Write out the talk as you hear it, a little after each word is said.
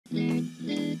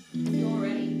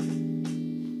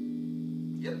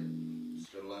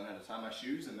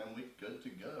shoes and then we're good to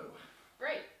go.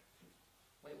 Great.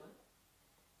 Wait, what?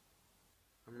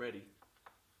 I'm ready.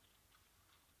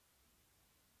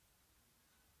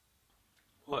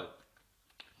 What?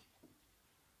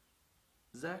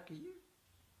 Zach,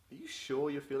 are you sure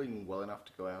you're feeling well enough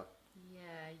to go out?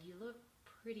 Yeah, you look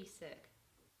pretty sick.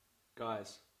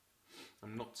 Guys,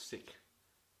 I'm not sick.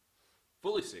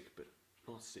 Fully sick, but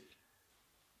not sick.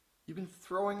 You've been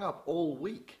throwing up all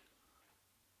week.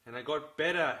 And I got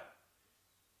better.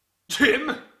 Jim!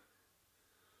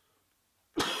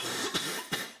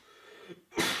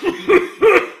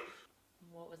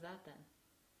 What was that then?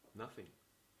 Nothing.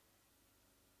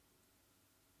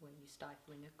 Were you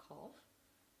stifling a cough?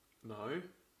 No.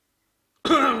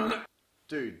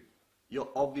 Dude, you're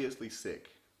obviously sick.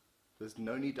 There's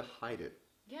no need to hide it.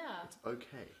 Yeah. It's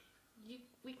okay.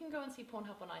 We can go and see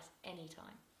Pornhub on Ice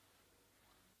anytime.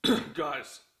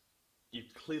 Guys,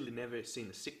 you've clearly never seen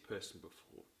a sick person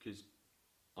before, because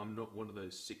I'm not one of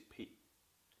those sick people.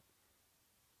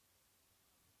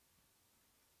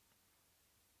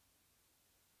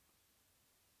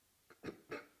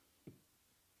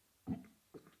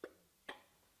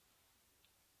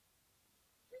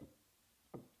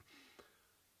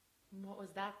 What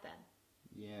was that then?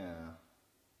 Yeah,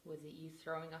 Was it you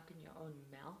throwing up in your own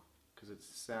mouth? because it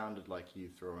sounded like you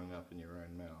throwing up in your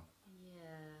own mouth.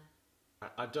 Yeah.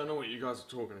 I don't know what you guys are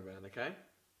talking about, okay?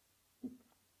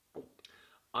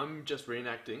 I'm just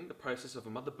reenacting the process of a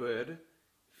mother bird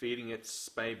feeding its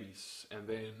babies and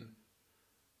then,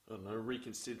 I don't know,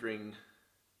 reconsidering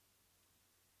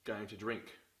going to drink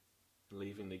and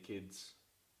leaving the kids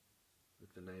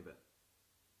with the neighbour.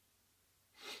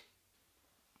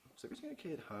 So is your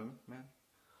kid home, man?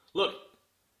 Look,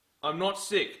 I'm not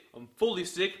sick. I'm fully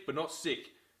sick, but not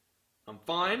sick. I'm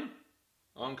fine.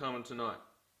 I'm coming tonight.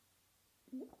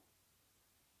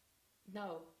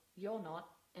 No, you're not,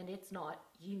 and it's not.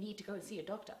 You need to go see a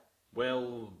doctor.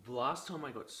 Well, the last time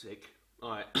I got sick,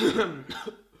 I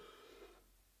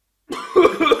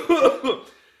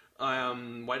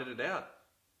waited it out,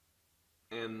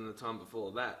 and the time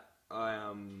before that,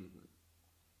 I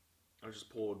just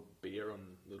poured beer on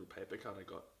a little paper cut I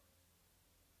got.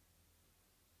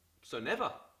 So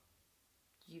never.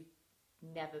 You've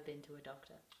never been to a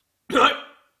doctor. No.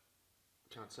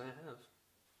 Can't say I have.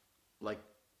 Like,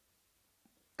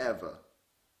 ever.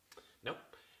 Nope.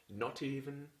 Not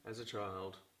even as a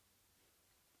child.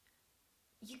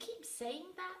 You keep saying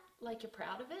that like you're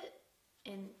proud of it,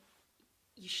 and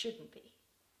you shouldn't be.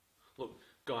 Look,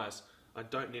 guys, I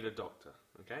don't need a doctor,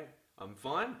 okay? I'm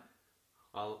fine.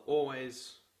 I'll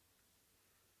always...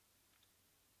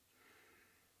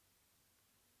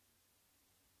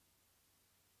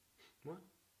 What?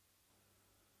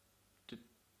 Did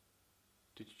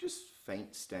you just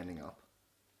faint standing up?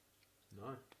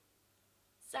 No.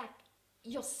 Zach,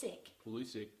 you're sick. Fully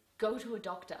sick. Go to a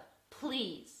doctor,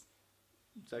 please.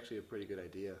 It's actually a pretty good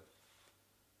idea.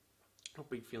 Not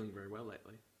been feeling very well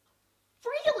lately.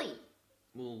 Really?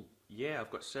 Well, yeah,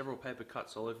 I've got several paper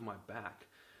cuts all over my back.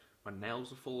 My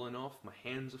nails are falling off, my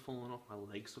hands are falling off, my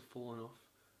legs are falling off.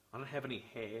 I don't have any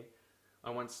hair.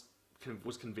 I once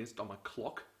was convinced on my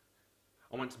clock.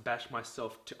 I once bashed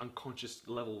myself to unconscious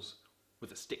levels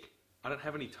with a stick. I don't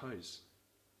have any toes.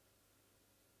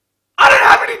 I don't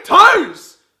have any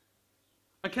toes!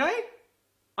 Okay?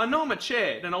 I know I'm a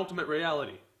chair in an ultimate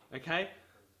reality. Okay?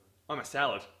 I'm a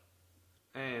salad.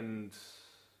 And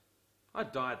I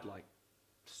died like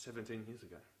 17 years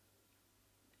ago.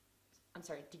 I'm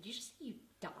sorry, did you just say you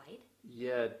died?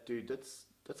 Yeah, dude, that's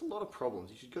a lot of problems.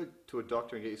 You should go to a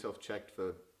doctor and get yourself checked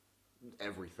for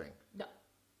everything. No.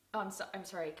 Oh, I'm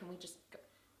sorry, can we just go?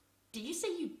 Did you say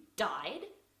you died?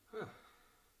 Huh.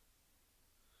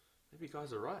 Maybe you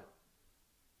guys are right.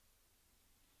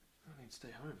 I need to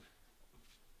stay home.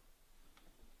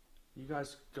 You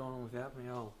guys go on without me,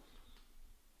 I'll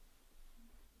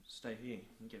stay here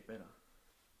and get better.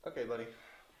 Okay, buddy.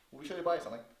 Will we show you buy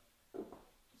something?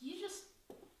 You just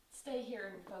stay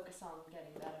here and focus on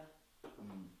getting better.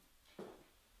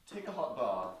 Take a hot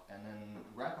bath and then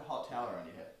wrap a hot towel around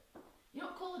your head. You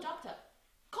don't call a doctor.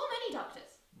 Call many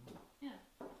doctors. Yeah.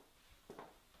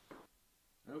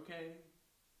 Okay.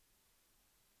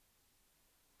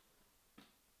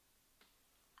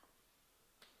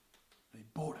 They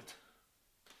bought it.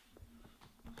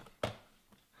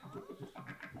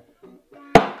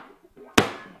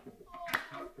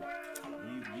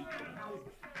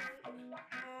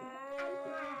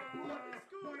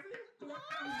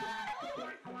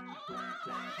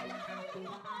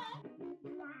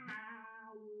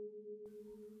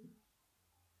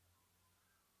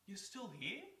 You're still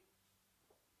here?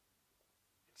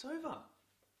 It's over.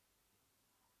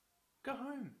 Go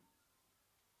home.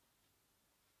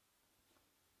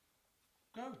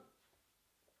 Go.